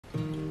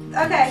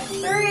Okay,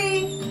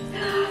 3.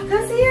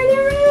 Come see your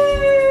new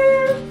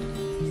room.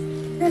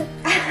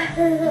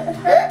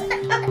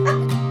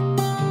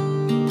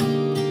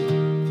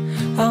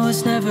 I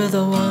was never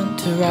the one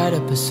to write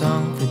up a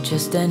song for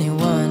just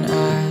anyone.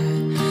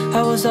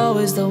 I was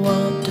always the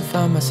one to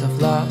find myself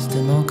lost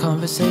in long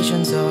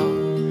conversations.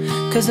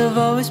 Cause I've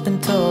always been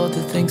told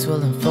that things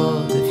will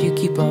unfold if you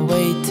keep on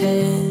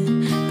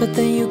waiting. But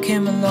then you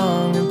came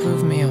along and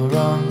proved me all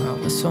wrong. I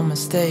was so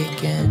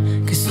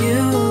mistaken. Cause you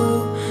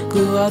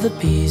glue all the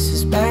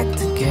pieces back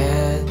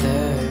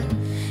together.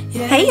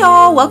 Hey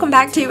y'all, welcome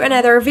back to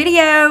another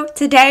video.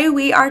 Today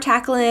we are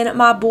tackling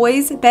my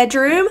boys'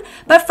 bedroom,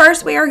 but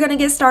first we are going to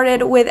get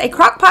started with a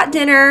crock pot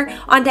dinner.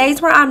 On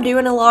days where I'm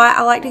doing a lot,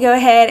 I like to go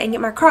ahead and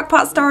get my crock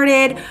pot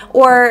started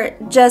or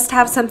just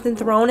have something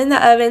thrown in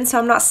the oven so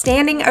I'm not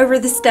standing over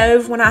the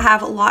stove when I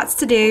have lots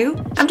to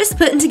do. I'm just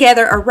putting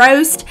together a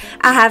roast.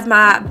 I have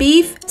my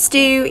beef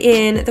stew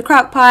in the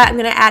crock pot. I'm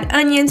going to add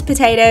onions,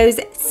 potatoes,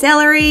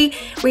 celery.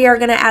 We are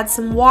going to add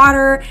some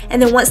water,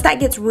 and then once that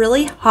gets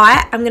really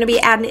hot, I'm going to be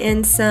adding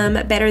in some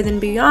Better Than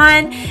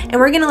Bouillon, and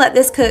we're going to let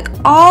this cook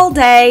all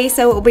day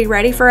so it will be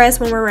ready for us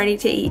when we're ready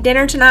to eat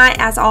dinner tonight.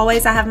 As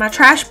always, I have my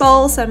trash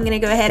bowl, so I'm going to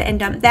go ahead and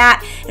dump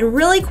that, and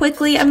really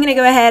quickly I'm going to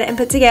go ahead and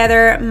put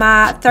together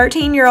my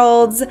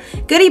 13-year-old's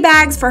goodie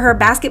bags for her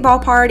basketball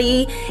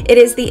party. It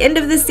is the end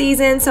of the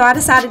season, so I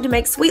decided to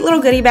make sweet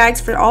little goodie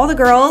bags for all the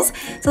girls.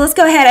 So let's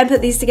go ahead and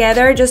put these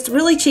together. Just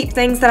really cheap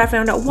things that I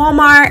found at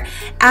Walmart.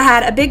 I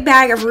had a big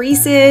bag of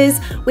Reese's.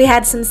 We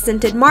had some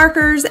scented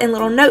markers and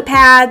little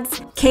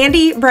notepads,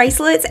 candy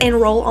bracelets, and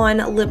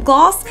roll-on lip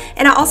gloss.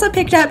 And I also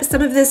picked up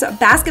some of this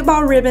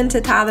basketball ribbon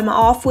to tie them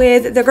off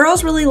with. The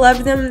girls really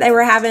loved them. They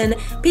were having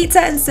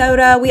pizza and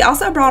soda. We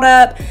also brought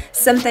up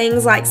some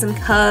things like some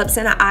cups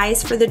and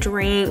ice for the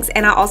drinks,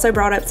 and I also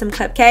brought up some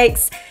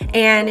cupcakes.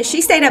 And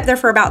she stayed up there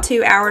for about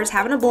 2 hours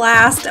having a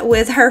blast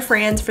with her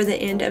friends for the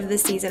end of the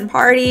season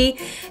party.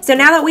 So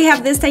now that we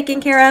have this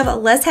taken care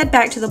of, let's head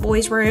back to the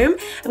boys' room.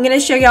 I'm going to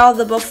show y'all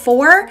the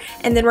before,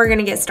 and then we're going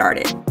to get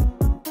started.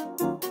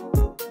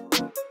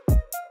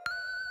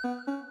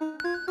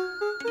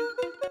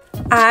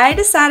 I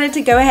decided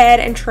to go ahead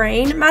and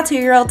train my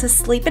 2-year-old to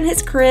sleep in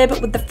his crib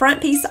with the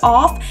front piece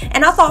off,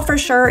 and I thought for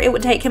sure it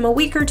would take him a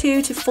week or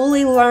two to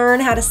fully learn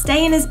how to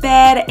stay in his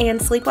bed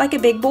and sleep like a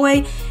big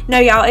boy. No,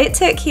 y'all, it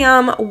took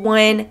him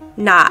 1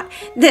 night.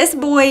 This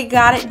boy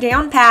got it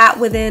down pat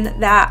within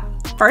that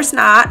first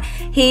night.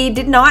 He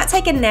did not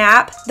take a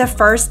nap the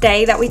first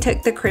day that we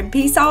took the crib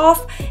piece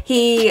off.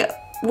 He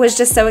was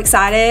just so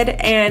excited,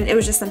 and it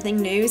was just something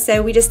new,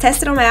 so we just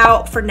tested him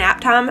out for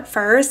nap time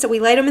first. So we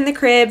laid him in the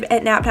crib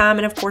at nap time,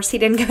 and of course he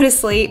didn't go to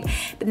sleep.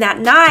 But that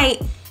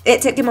night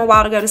it took him a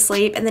while to go to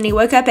sleep, and then he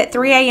woke up at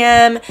 3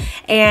 a.m.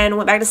 and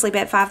went back to sleep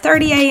at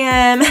 5:30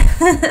 a.m.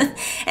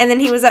 and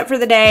then he was up for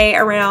the day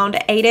around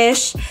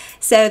 8ish.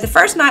 So the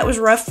first night was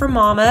rough for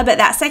mama, but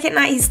that second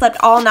night he slept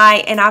all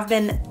night, and I've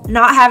been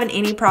not having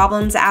any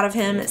problems out of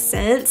him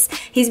since.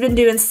 He's been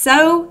doing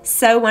so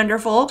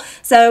wonderful.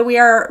 So we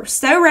are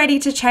so ready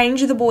to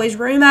change the boys'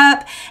 room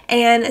up,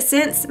 and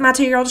since my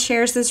 2-year-old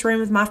shares this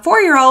room with my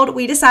 4-year-old,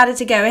 we decided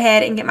to go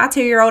ahead and get my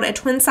 2-year-old a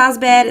twin size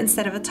bed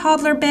instead of a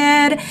toddler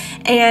bed.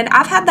 And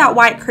I've had that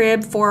white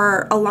crib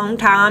for a long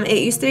time.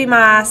 It used to be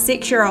my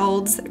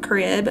 6-year-old's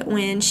crib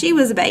when she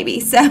was a baby,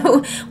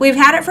 so we've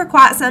had it for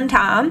quite some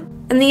time.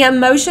 And the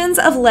emotions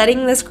of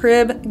letting this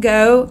crib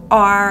go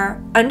are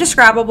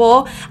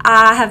undescribable.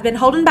 I have been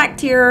holding back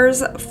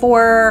tears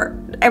for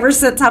ever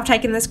since I've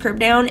taken this crib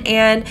down,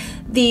 and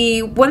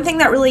the one thing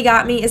that really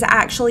got me is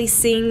actually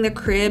seeing the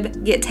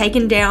crib get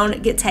taken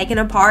down, get taken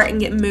apart, and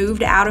get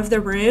moved out of the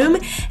room.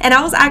 And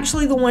I was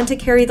actually the one to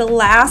carry the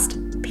last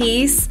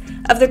piece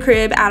of the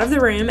crib out of the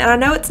room, and I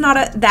know it's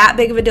not that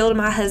big of a deal to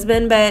my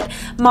husband, but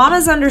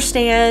mamas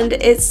understand.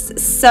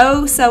 It's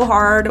so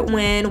hard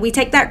when we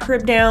take that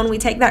crib down, we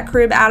take that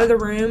crib out of the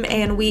room,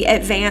 and we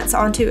advance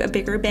onto a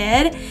bigger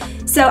bed.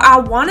 So I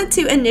wanted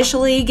to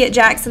initially get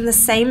Jackson the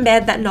same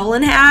bed that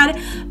Nolan had,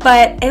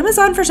 but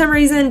Amazon for some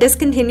reason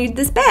discontinued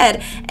this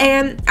bed,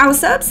 and I was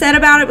so upset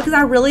about it because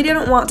I really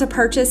didn't want to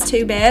purchase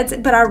 2 beds,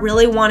 but I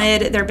really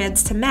wanted their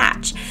beds to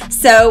match.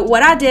 So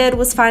what I did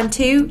was find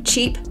 2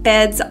 cheap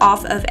beds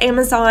off of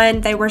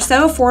Amazon. They were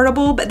so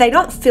affordable, but they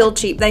don't feel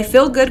cheap. They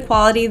feel good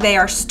quality. They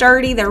are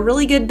sturdy. They're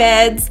really good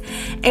beds,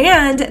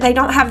 and they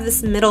don't have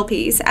this middle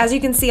piece. As you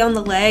can see on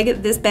the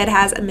leg, this bed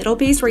has a middle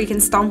piece where you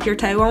can stomp your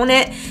toe on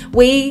it.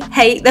 We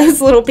hate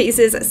those little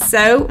pieces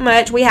so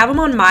much. We have them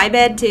on my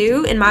bed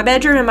too, in my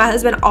bedroom, and my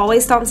husband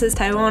always stomps his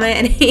toe on it,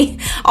 and he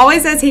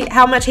always says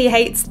how much he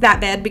hates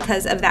that bed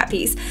because of that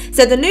piece.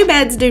 So the new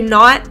beds do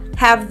not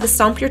have the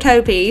stomp your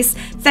toe piece,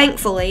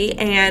 thankfully,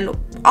 and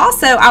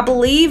also, I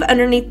believe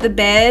underneath the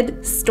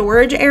bed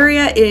storage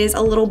area is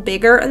a little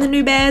bigger in the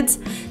new beds.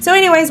 So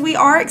anyways, we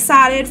are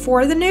excited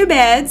for the new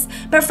beds.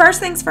 But first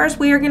things first,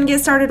 we are going to get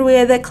started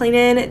with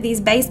cleaning these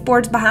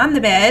baseboards behind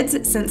the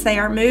beds since they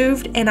are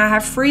moved and I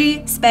have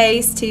free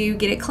space to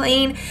get it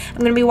clean. I'm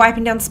going to be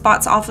wiping down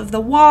spots off of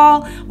the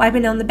wall,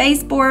 wiping down the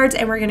baseboards,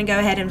 and we're going to go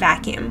ahead and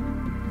vacuum.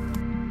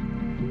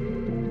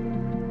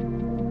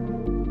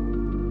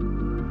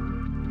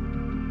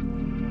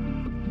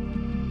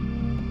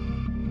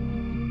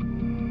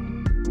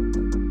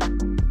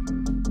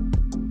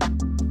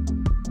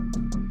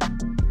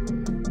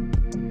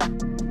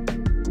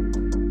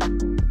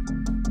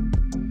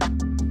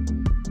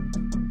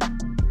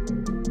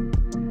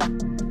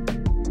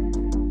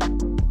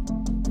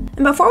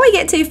 And before we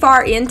get too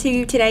far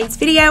into today's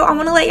video, I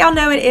want to let y'all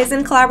know it is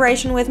in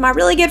collaboration with my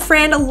really good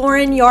friend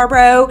Lauren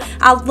Yarbrough.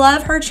 I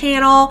love her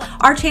channel.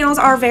 Our channels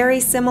are very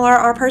similar.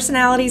 Our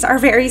personalities are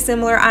very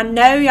similar. I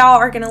know y'all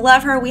are going to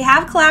love her. We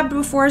have collabed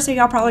before, so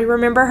y'all probably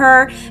remember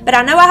her, but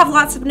I know I have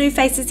lots of new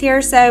faces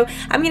here, so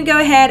I'm going to go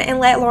ahead and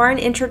let Lauren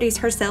introduce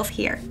herself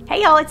here.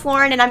 Hey y'all, it's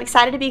Lauren and I'm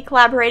excited to be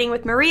collaborating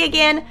with Marie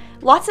again.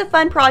 Lots of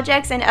fun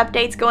projects and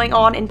updates going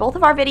on in both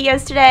of our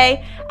videos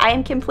today. I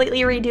am completely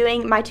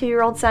redoing my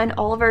 2-year-old son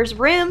Oliver's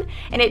room,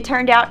 and it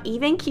turned out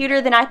even cuter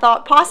than I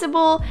thought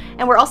possible.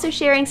 And we're also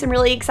sharing some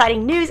really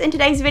exciting news in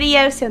today's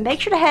video, so make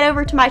sure to head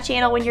over to my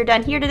channel when you're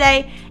done here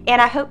today,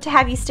 and I hope to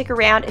have you stick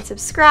around and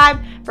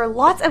subscribe for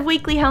lots of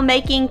weekly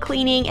homemaking,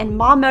 cleaning, and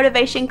mom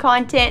motivation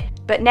content.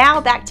 But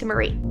now back to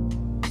Marie.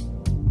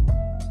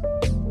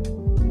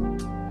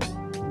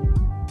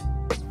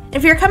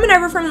 If you're coming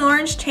over from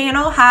Lauren's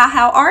channel, hi,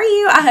 how are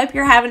you? I hope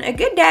you're having a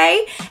good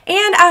day,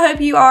 and I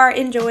hope you are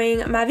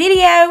enjoying my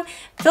video.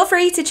 Feel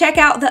free to check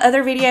out the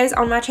other videos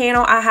on my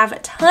channel. I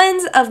have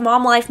tons of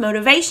mom life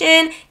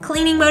motivation,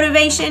 cleaning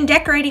motivation,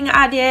 decorating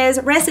ideas,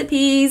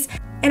 recipes,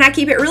 and I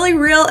keep it really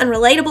real and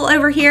relatable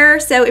over here.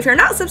 So if you're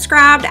not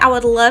subscribed, I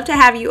would love to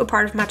have you a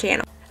part of my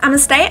channel. I'm a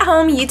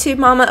stay-at-home YouTube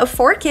mama of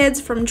 4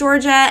 kids from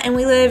Georgia, and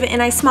we live in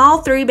a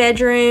small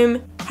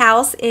 3-bedroom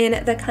house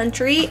in the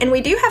country, and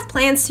we do have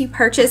plans to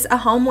purchase a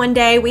home one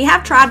day. We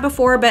have tried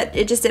before, but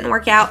it just didn't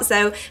work out,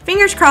 so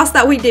fingers crossed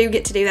that we do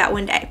get to do that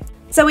one day.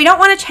 So we don't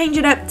want to change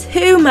it up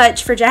too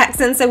much for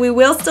Jackson, so we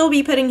will still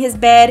be putting his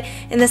bed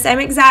in the same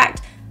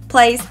exact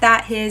place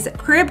that his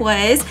crib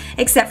was,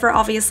 except for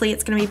obviously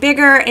it's going to be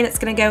bigger and it's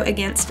going to go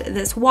against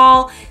this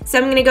wall. So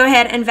I'm going to go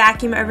ahead and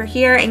vacuum over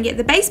here and get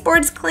the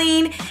baseboards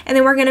clean, and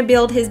then we're going to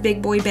build his big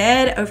boy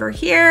bed over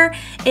here.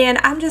 And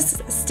I'm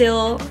just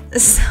still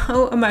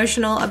so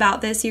emotional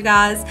about this, you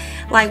guys.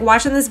 Like,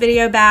 watching this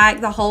video back,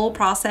 the whole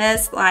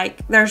process,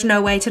 like, there's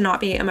no way to not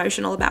be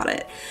emotional about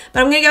it. But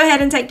I'm going to go ahead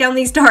and take down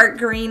these dark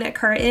green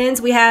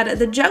curtains. We had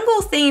the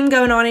jungle theme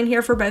going on in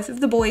here for both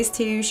of the boys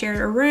to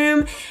share a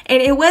room,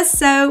 and it was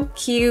so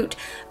cute.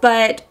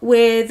 But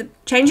with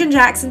changing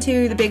Jackson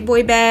to the big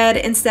boy bed,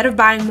 instead of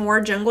buying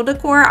more jungle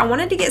decor, I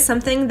wanted to get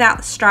something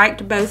that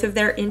striked both of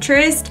their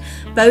interest.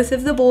 Both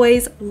of the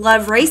boys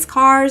love race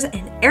cars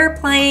and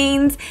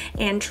airplanes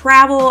and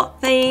travel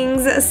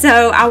things,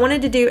 so I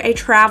wanted to do a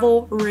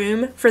travel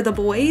room for the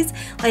boys,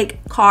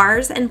 like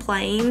cars and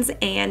planes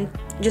and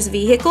just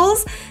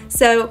vehicles.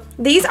 So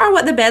these are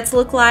what the beds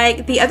look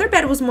like. The other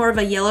bed was more of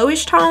a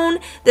yellowish tone.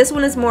 This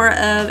one is more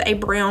of a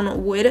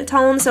brown wood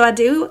tone, so I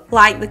do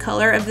like the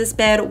color of this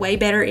bed way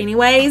better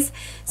anyways.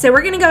 So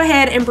we're gonna go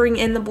ahead and bring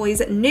in the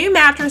boys' new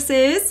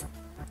mattresses.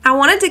 I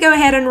wanted to go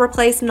ahead and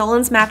replace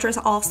Nolan's mattress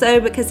also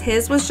because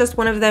his was just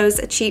one of those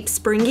cheap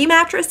springy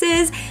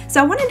mattresses.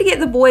 So I wanted to get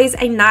the boys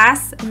a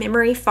nice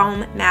memory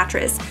foam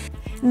mattress.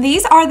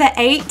 These are the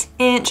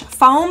 8-inch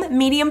foam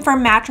medium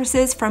firm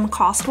mattresses from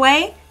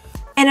Costway.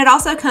 And it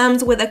also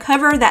comes with a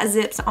cover that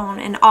zips on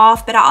and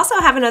off, but I also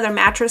have another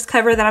mattress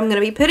cover that I'm going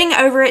to be putting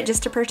over it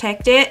just to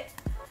protect it.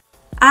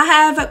 I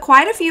have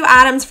quite a few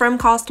items from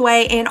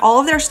Costway, and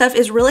all of their stuff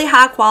is really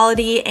high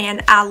quality,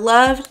 and I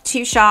love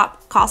to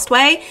shop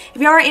Costway. If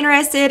you are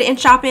interested in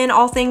shopping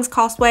all things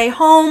Costway,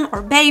 home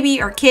or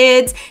baby or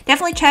kids,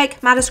 definitely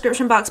check my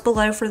description box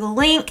below for the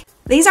link.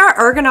 These are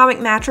ergonomic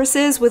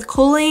mattresses with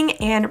cooling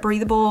and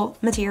breathable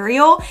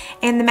material,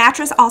 and the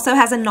mattress also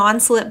has a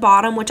non-slip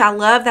bottom, which I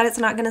love that it's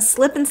not going to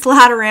slip and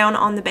slide around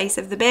on the base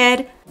of the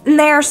bed. And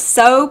they are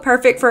so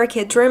perfect for a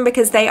kid's room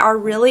because they are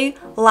really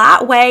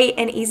lightweight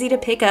and easy to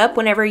pick up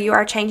whenever you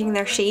are changing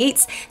their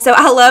sheets. So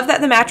I love that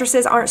the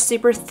mattresses aren't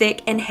super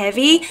thick and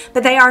heavy,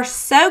 but they are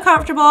so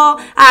comfortable.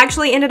 I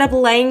actually ended up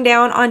laying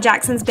down on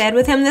Jackson's bed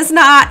with him this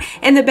night,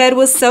 and the bed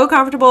was so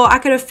comfortable I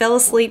could have fell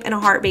asleep in a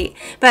heartbeat.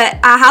 But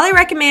I highly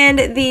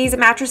recommend these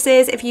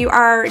mattresses if you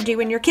are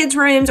doing your kids'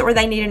 rooms or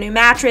they need a new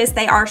mattress.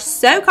 They are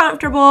so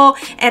comfortable,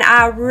 and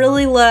I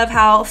really love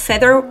how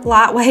feather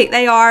lightweight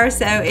they are,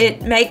 so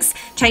it makes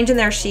changing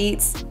their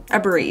sheets a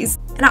breeze.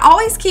 And I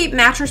always keep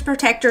mattress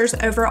protectors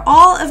over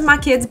all of my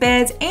kids'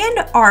 beds and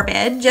our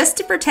bed just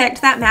to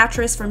protect that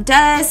mattress from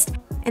dust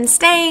and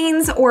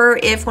stains, or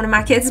if one of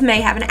my kids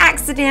may have an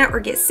accident or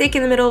get sick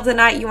in the middle of the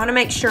night, you want to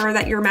make sure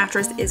that your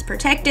mattress is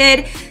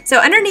protected. So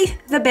underneath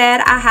the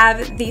bed, I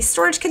have these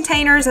storage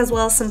containers as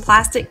well as some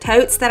plastic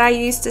totes that I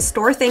use to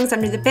store things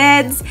under the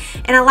beds.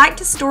 And I like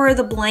to store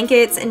the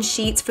blankets and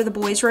sheets for the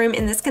boys' room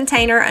in this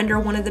container under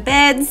one of the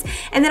beds.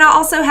 And then I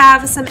also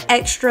have some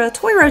extra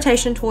toy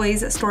rotation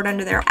toys stored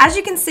under there. As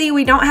you can see,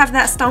 we don't have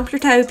that stomp your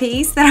toe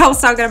piece that I was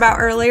talking about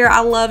earlier.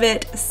 I love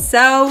it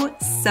so,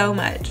 so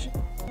much.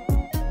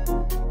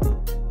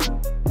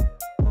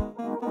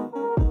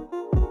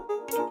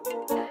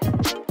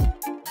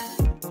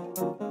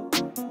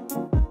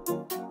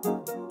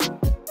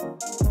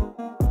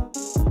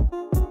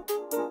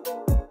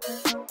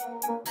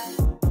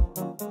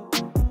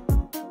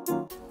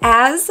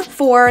 As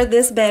for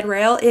this bed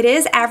rail, it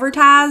is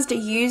advertised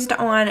used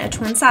on a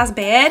twin size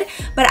bed,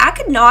 but I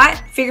could not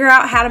figure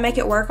out how to make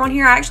it work on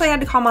here. I actually had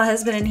to call my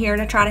husband in here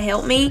to try to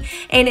help me,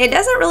 and it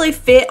doesn't really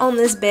fit on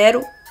this bed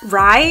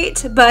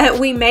right, but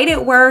we made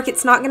it work.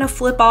 It's not going to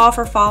flip off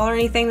or fall or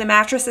anything. The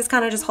mattress is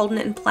kind of just holding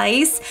it in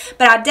place,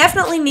 but I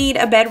definitely need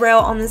a bed rail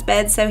on this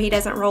bed so he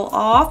doesn't roll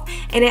off,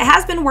 and it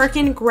has been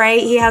working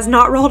great. He has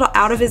not rolled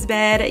out of his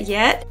bed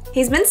yet.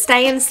 He's been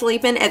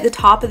sleeping at the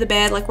top of the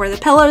bed, like where the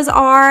pillows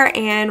are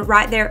and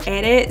right there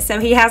at it,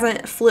 so he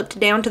hasn't flipped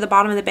down to the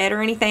bottom of the bed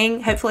or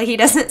anything. Hopefully he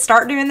doesn't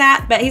start doing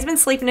that, but he's been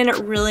sleeping in it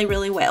really,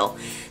 really well.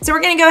 So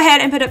we're going to go ahead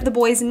and put up the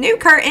boys' new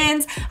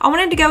curtains. I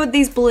wanted to go with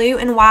these blue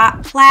and white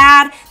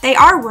plaid. They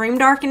are room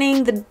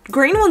darkening. The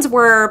green ones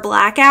were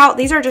blackout.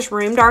 These are just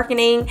room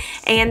darkening,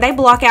 and they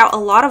block out a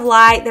lot of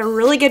light. They're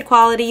really good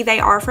quality. They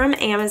are from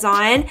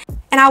Amazon.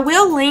 And I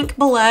will link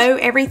below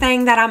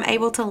everything that I'm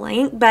able to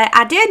link, but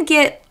I did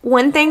get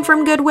one thing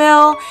from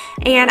Goodwill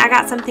and I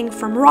got something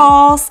from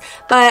Ross,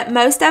 but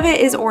most of it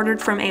is ordered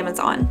from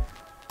Amazon.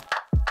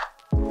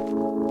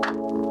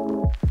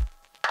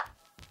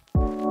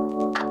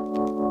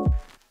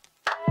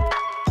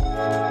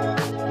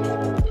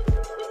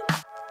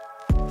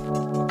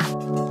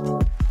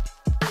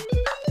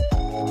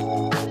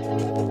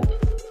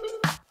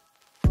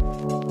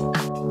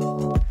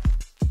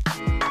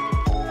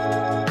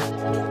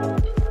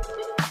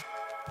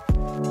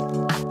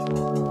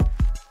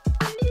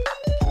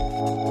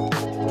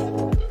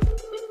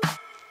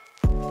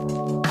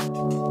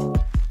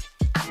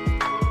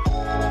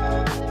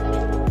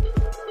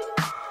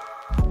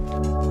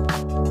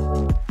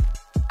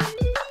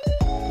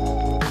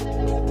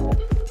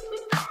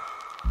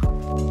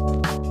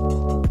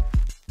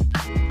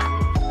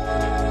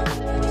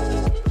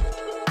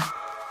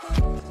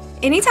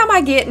 Anytime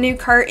I get new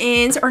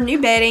curtains or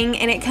new bedding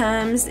and it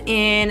comes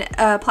in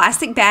a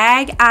plastic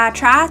bag, I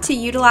try to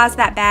utilize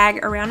that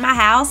bag around my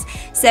house.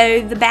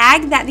 So the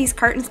bag that these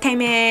curtains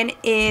came in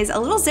is a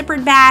little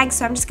zippered bag,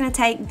 so I'm just going to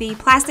take the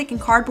plastic and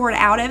cardboard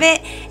out of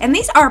it. And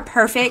these are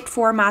perfect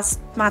for my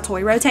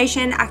toy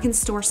rotation. I can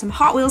store some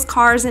Hot Wheels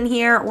cars in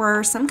here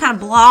or some kind of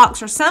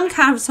blocks or some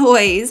kind of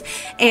toys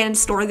and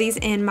store these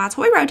in my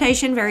toy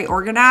rotation, very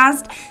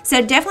organized.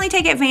 So definitely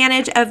take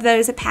advantage of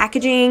those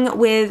packaging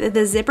with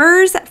the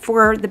zippers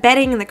for the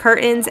bedding and the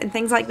curtains and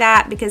things like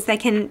that, because they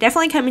can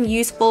definitely come in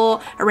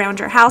useful around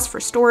your house for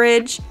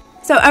storage.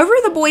 So over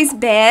the boys'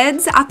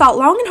 beds, I thought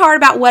long and hard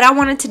about what I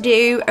wanted to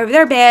do over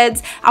their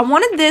beds. I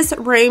wanted this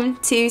room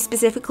to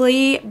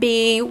specifically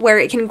be where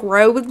it can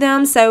grow with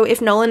them. So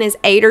if Nolan is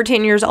 8 or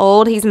 10 years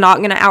old, he's not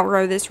going to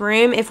outgrow this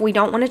room. If we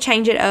don't want to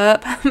change it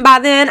up by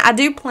then, I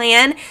do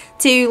plan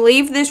to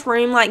leave this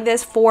room like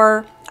this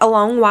for a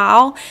long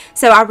while.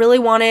 So I really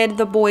wanted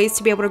the boys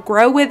to be able to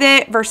grow with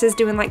it versus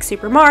doing like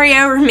Super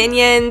Mario or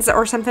Minions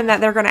or something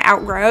that they're going to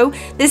outgrow.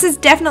 This is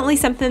definitely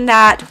something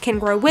that can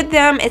grow with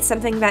them. It's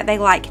something that they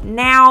like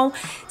now.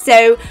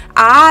 So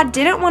I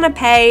didn't want to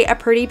pay a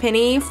pretty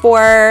penny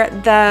for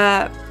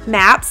the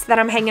maps that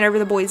I'm hanging over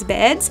the boys'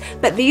 beds,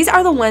 but these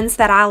are the ones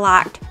that I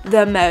liked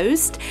the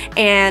most.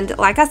 And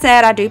like I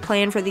said, I do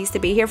plan for these to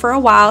be here for a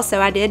while, so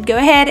I did go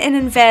ahead and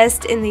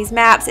invest in these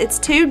maps. It's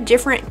 2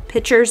 different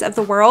pictures of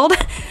the world,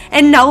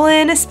 and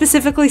Nolan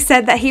specifically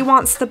said that he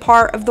wants the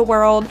part of the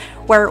world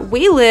where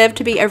we live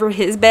to be over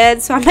his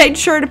bed, so I made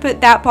sure to put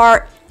that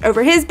part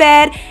over his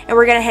bed, and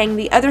we're going to hang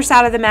the other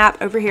side of the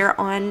map over here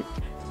on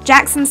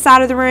Jackson's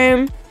side of the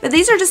room. But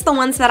these are just the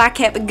ones that I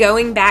kept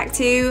going back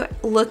to,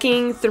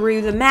 looking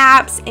through the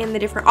maps and the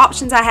different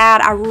options I had.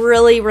 I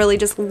really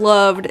just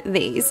loved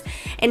these.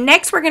 And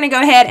next we're going to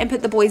go ahead and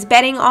put the boys'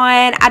 bedding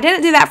on. I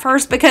didn't do that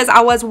first because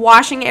I was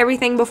washing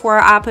everything before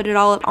I put it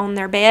all up on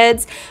their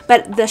beds.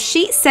 But the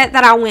sheet set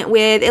that I went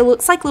with, it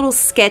looks like little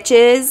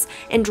sketches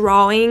and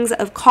drawings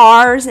of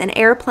cars and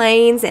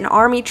airplanes and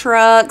army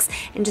trucks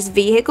and just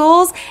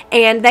vehicles.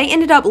 And they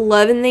ended up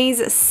loving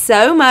these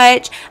so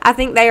much. I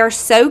think they are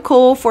so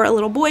cool for a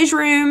little boy's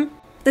room.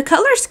 The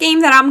color scheme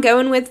that I'm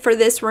going with for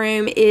this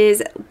room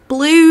is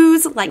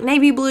blues, like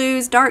navy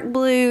blues, dark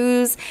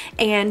blues,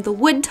 and the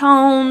wood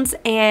tones.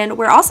 And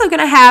we're also going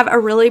to have a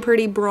really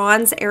pretty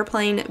bronze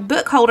airplane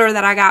book holder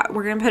that I got.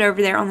 We're going to put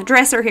over there on the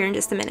dresser here in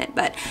just a minute.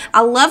 But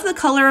I love the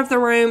color of the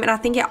room, and I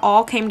think it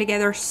all came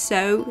together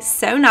so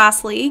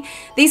nicely.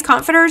 These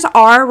comforters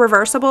are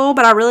reversible,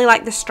 but I really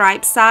like the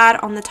striped side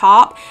on the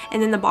top,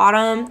 and then the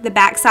bottom, the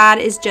back side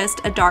is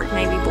just a dark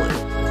navy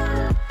blue.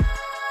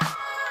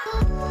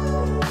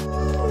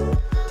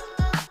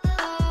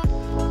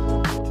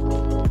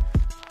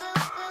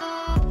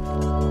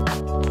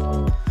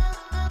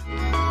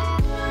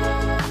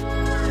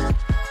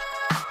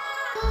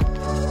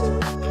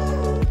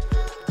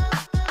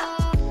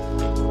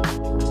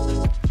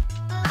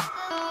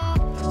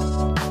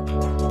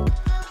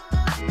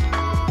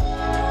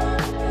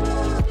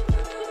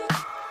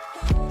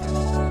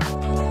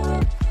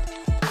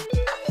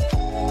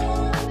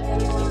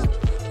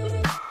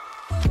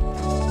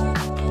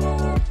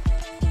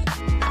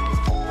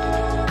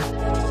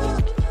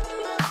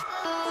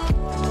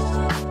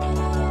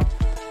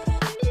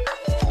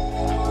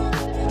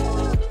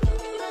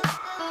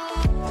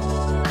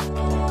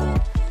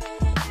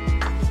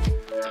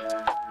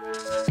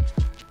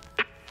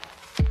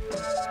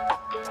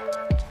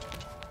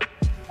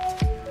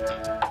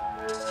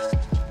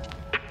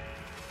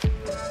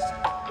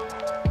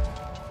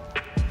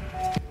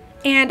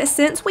 And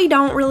since we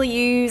don't really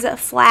use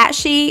flat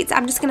sheets,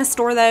 I'm just going to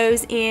store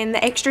those in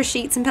the extra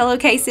sheets and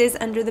pillowcases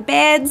under the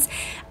beds.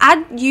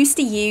 I used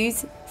to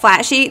use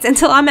flat sheets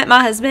until I met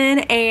my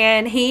husband,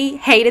 and he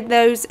hated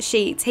those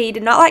sheets. He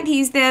did not like to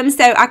use them,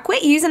 so I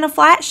quit using a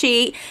flat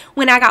sheet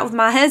when I got with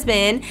my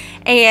husband,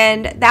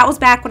 and that was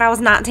back when I was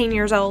 19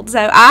 years old.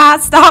 So I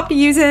stopped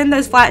using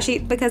those flat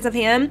sheets because of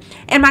him,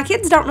 and my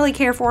kids don't really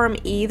care for them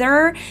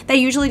either. They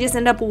usually just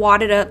end up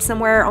wadded up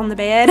somewhere on the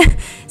bed.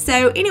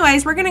 So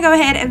anyways, we're going to go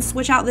ahead and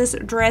switch out this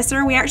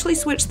dresser. We actually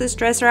switched this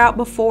dresser out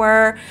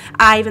before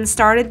I even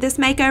started this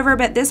makeover,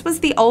 but this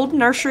was the old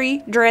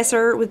nursery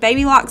dresser with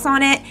baby locks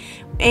on it.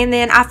 And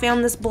then I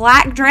found this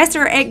black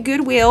dresser at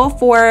Goodwill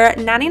for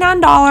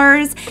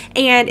 $99,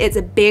 and it's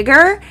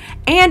bigger,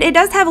 and it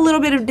does have a little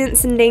bit of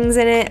dents and dings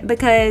in it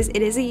because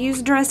it is a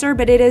used dresser,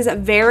 but it is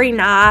very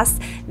nice.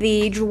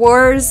 The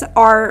drawers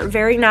are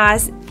very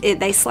nice.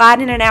 They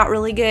slide in and out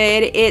really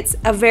good. It's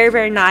a very,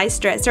 very nice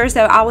dresser,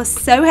 so I was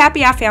so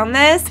happy I found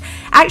this.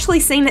 I actually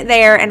seen it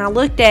there, and I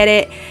looked at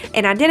it,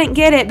 and I didn't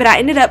get it, but I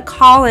ended up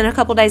calling a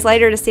couple days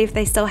later to see if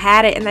they still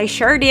had it, and they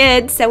sure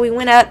did. So we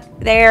went up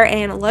there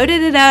and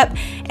loaded it up,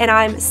 and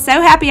I'm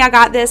so happy I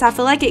got this. I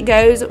feel like it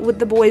goes with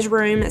the boys'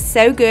 room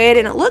so good,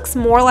 and it looks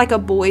more like a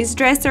boys'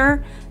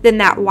 dresser than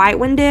that white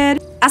one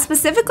did. I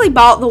specifically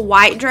bought the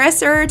white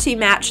dresser to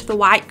match the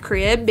white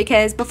crib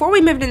because before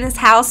we moved in this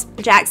house,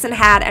 Jackson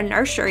had a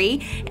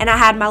nursery, and I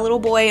had my little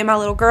boy and my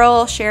little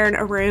girl sharing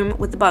a room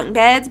with the bunk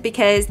beds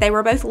because they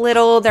were both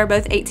little. They're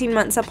both 18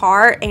 months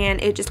apart,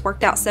 and it just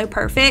worked out so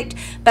perfect.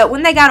 But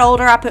when they got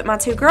older, I put my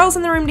two girls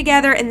in the room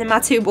together and then my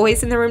two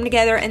boys in the room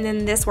together, and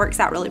then this works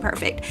out really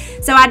perfect.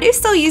 So I do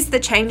still use the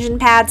changing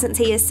pad since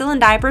he is still in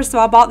diapers, so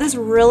I bought this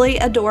really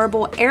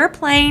adorable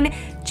airplane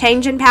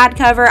changing pad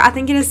cover. I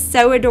think it is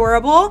so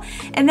adorable.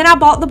 And then I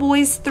bought the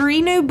boys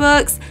 3 new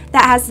books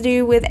that has to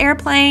do with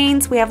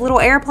airplanes. We have Little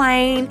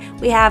Airplane,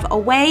 we have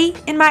Away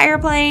in My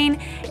Airplane,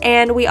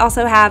 and we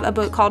also have a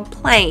book called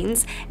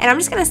Planes. And I'm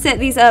just going to set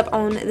these up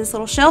on this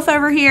little shelf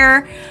over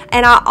here.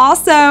 And I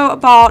also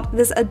bought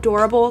this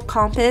adorable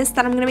compass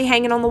that I'm going to be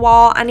hanging on the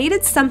wall. I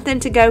needed something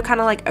to go kind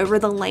of like over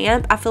the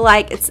lamp. I feel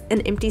like it's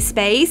an empty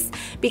space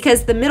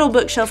because the middle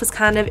bookshelf is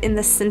kind of in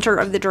the center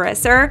of the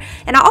dresser.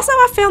 And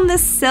I found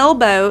this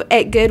sailboat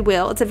at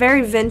Goodwill. It's a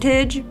very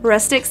vintage,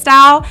 rustic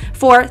style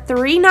for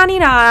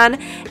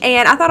 $3.99,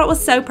 and I thought it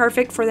was so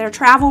perfect for their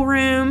travel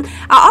room.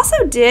 I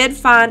also did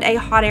find a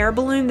hot air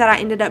balloon that I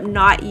ended up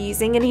not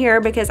using in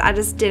here because I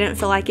just didn't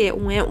feel like it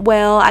went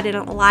well. I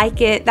didn't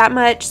like it that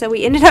much, so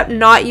we ended up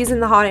not using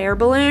the hot air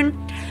balloon.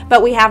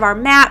 But we have our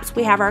maps,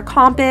 we have our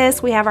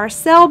compass, we have our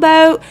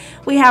sailboat,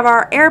 we have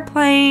our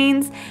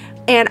airplanes.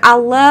 And I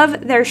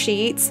love their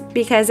sheets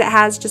because it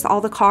has just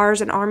all the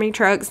cars and army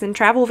trucks and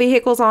travel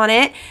vehicles on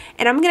it.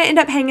 And I'm going to end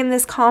up hanging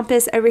this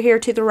compass over here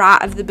to the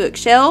right of the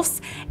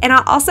bookshelves. And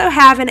I also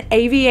have an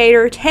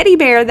aviator teddy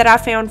bear that I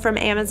found from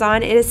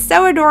Amazon. It is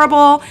so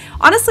adorable.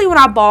 Honestly, when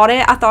I bought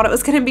it, I thought it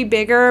was going to be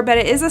bigger, but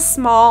it is a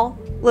small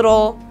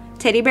little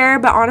teddy bear,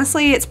 but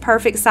honestly it's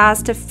perfect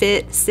size to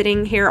fit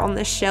sitting here on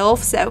this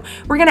shelf. So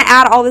we're gonna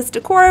add all this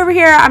decor over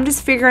here. I'm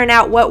just figuring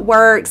out what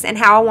works and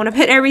how I want to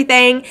put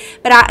everything,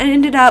 but I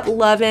ended up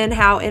loving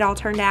how it all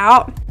turned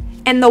out.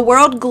 And the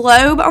world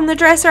globe on the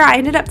dresser, I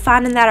ended up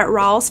finding that at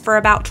Ross for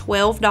about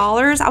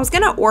 $12. I was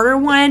going to order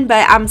one,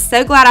 but I'm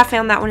so glad I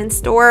found that one in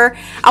store.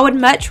 I would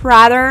much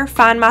rather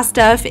find my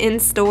stuff in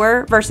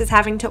store versus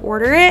having to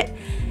order it.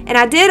 And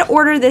I did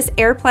order this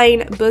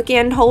airplane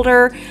bookend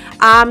holder.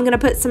 I'm going to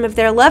put some of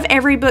their Love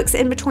Every books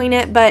in between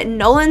it, but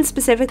Nolan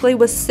specifically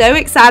was so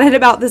excited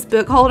about this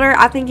book holder.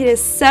 I think it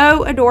is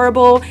so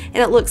adorable, and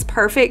it looks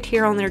perfect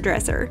here on their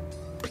dresser.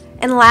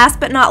 And last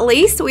but not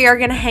least, we are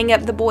going to hang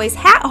up the boy's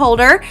hat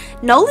holder.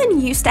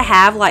 Nolan used to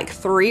have like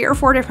 3 or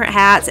 4 different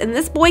hats, and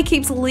this boy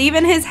keeps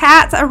leaving his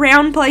hats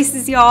around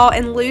places, y'all,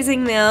 and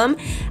losing them.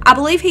 I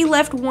believe he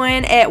left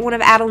one at one of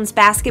Adeline's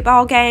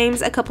basketball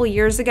games a couple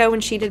years ago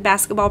when she did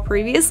basketball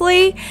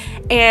previously,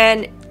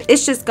 and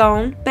it's just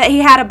gone. But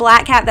he had a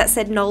black hat that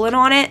said Nolan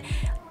on it,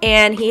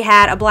 and he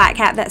had a black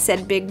hat that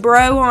said Big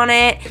Bro on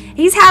it.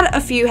 He's had a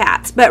few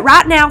hats, but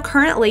right now,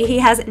 currently, he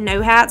has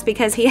no hats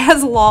because he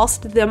has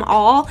lost them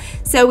all.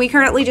 So we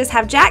currently just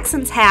have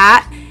Jackson's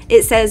hat.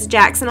 It says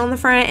Jackson on the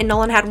front, and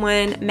Nolan had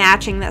one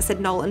matching that said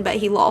Nolan, but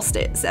he lost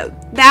it. So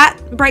that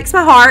breaks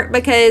my heart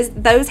because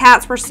those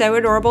hats were so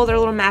adorable. Their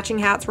little matching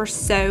hats were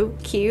so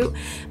cute.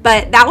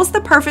 But that was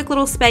the perfect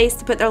little space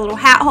to put their little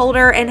hat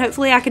holder, and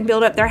hopefully I can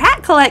build up their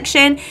hat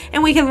collection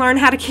and we can learn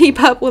how to keep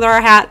up with our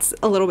hats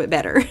a little bit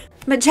better.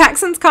 But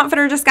Jackson's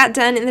comforter just got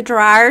done in the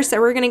dryer, so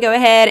we're going to go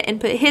ahead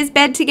and put his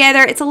bed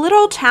together. It's a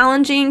little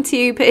challenging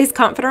to put his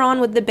comforter on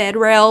with the bed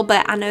rail,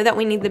 but I know that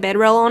we need the bed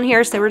rail on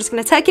here, so we're just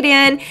going to tuck it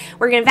in.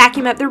 We're going to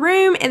vacuum up the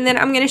room, and then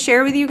I'm going to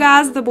share with you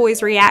guys the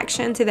boys'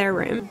 reaction to their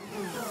room.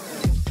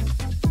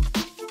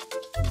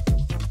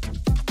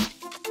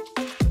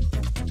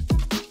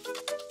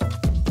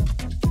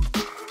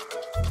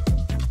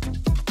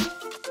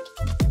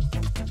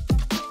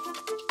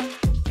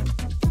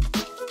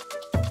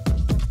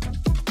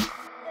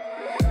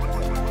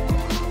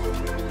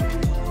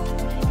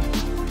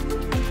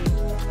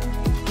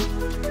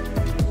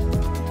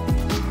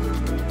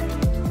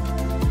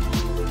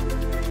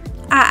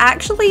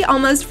 actually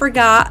almost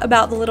forgot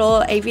about the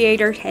little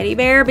aviator teddy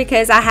bear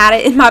because I had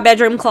it in my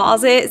bedroom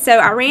closet. So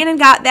I ran and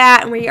got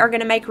that, and we are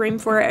going to make room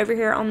for it over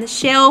here on the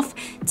shelf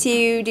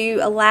to do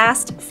a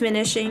last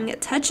finishing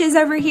touches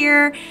over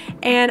here.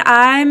 And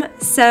I'm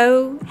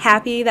so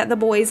happy that the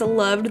boys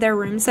loved their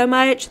room so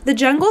much. The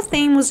jungle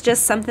theme was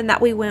just something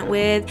that we went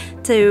with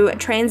to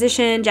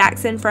transition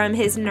Jackson from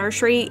his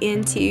nursery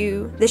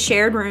into the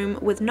shared room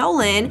with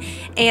Nolan,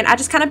 and I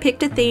just kind of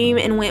picked a theme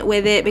and went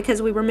with it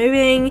because we were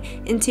moving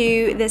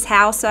into this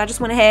house. So I just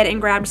went ahead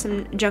and grabbed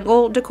some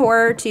jungle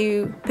decor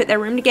to put their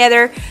room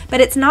together,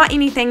 but it's not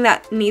anything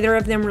that neither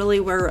of them really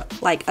were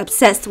like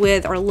obsessed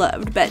with or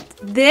loved. But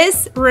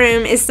this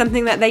room is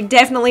something that they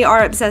definitely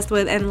are obsessed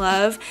with and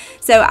love.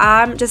 So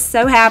I'm just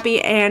so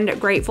happy and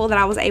grateful that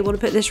I was able to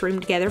put this room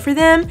together for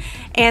them.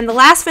 And the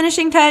last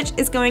finishing touch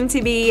is going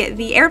to be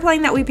the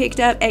airplane that we picked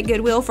up at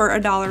Goodwill for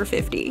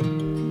 $1.50.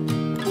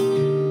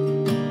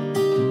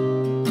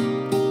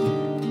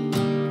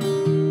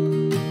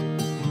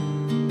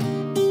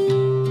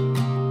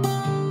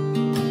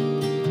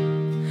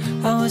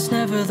 I was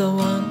never the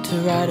one to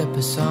write up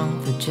a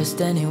song for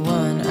just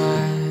anyone.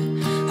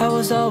 I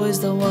was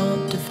always the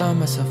one to find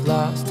myself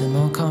lost in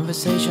long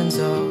conversations.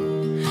 Oh,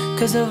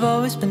 'cause I've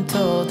always been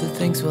told that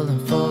things will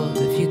unfold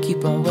if you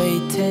keep on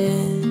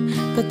waiting.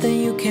 But then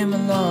you came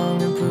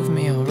along and proved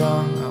me all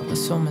wrong. I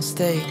was so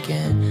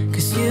mistaken,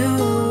 'cause you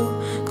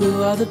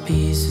glue all the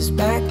pieces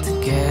back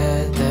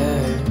together.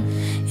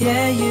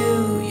 Yeah,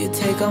 you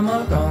take all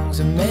my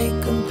wrongs and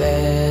make them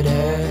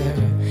better.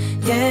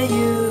 Yeah,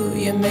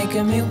 you're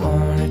making me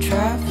wanna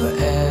try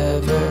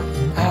forever.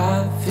 And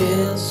I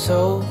feel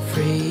so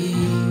free,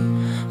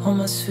 oh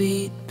my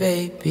sweet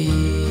baby.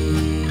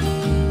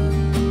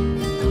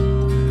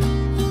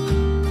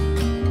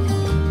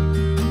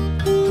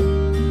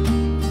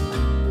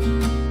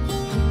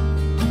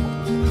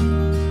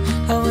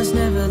 I was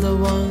never the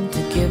one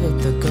to give up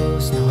the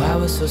ghost. No, I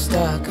was so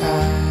stuck.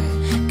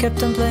 I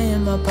kept on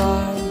playing my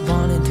part,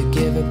 wanting to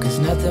give up 'cause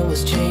nothing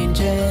was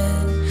changing.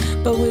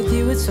 But with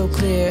you it's so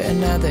clear,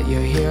 and now that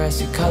you're here I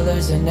see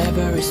colors in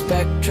every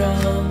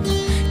spectrum.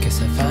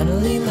 Guess I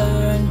finally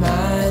learned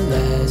my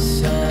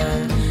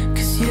lesson,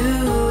 'cause you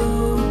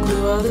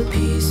glue all the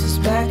pieces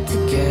back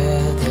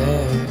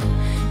together.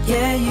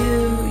 Yeah,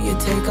 you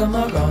take all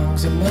my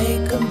wrongs and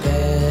make them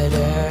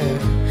better.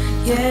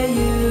 Yeah,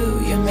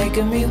 you're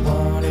making me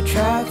wanna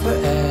try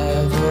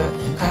forever.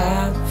 And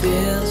I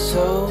feel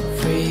so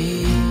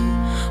free,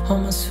 oh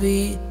my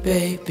sweet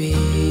baby.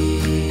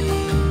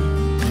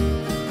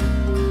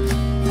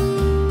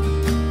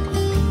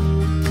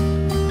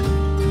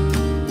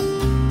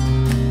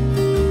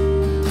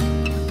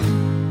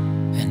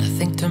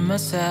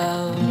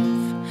 Myself,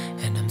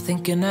 and I'm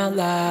thinking out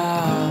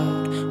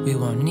loud, we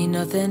won't need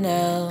nothing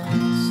else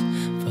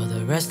for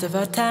the rest of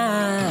our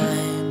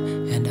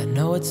time. And I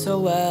know it so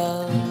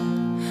well,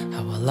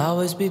 I will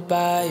always be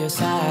by your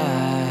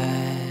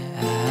side.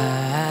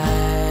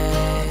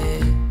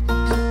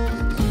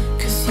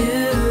 'Cause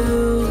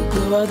you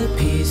glue all the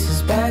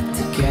pieces back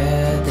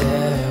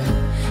together.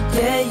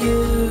 Yeah,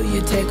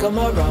 you take all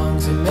my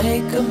wrongs and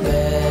make them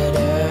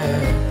better.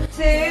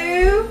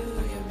 2,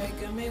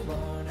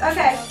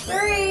 okay,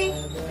 3.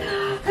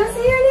 I'm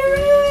here in your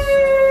room.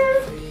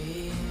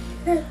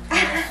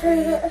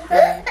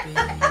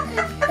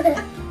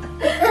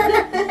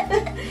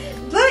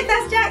 Look,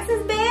 that's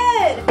Jackson's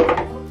bed.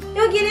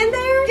 You'll get in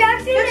there?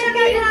 Jackson and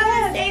I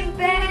have the same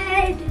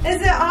bed.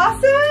 Is it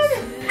awesome?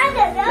 I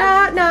don't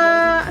know.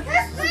 Nah.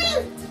 Let's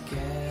sleep.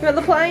 You want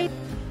the plane?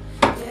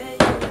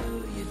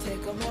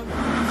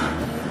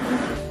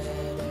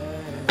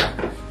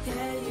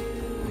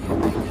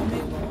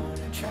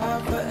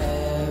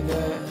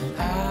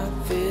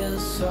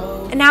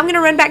 And now I'm going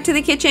to run back to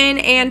the kitchen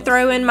and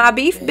throw in my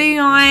beef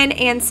bouillon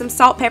and some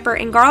salt, pepper,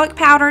 and garlic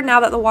powder now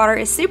that the water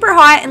is super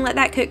hot, and let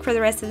that cook for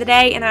the rest of the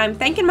day. And I'm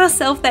thanking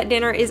myself that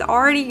dinner is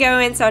already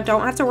going so I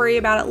don't have to worry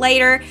about it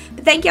later.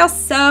 But thank y'all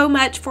so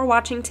much for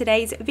watching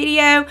today's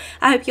video.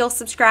 I hope you'll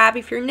subscribe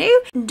if you're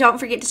new. Don't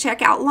forget to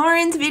check out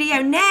Lauren's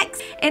video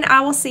next, and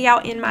I will see y'all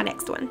in my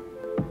next one.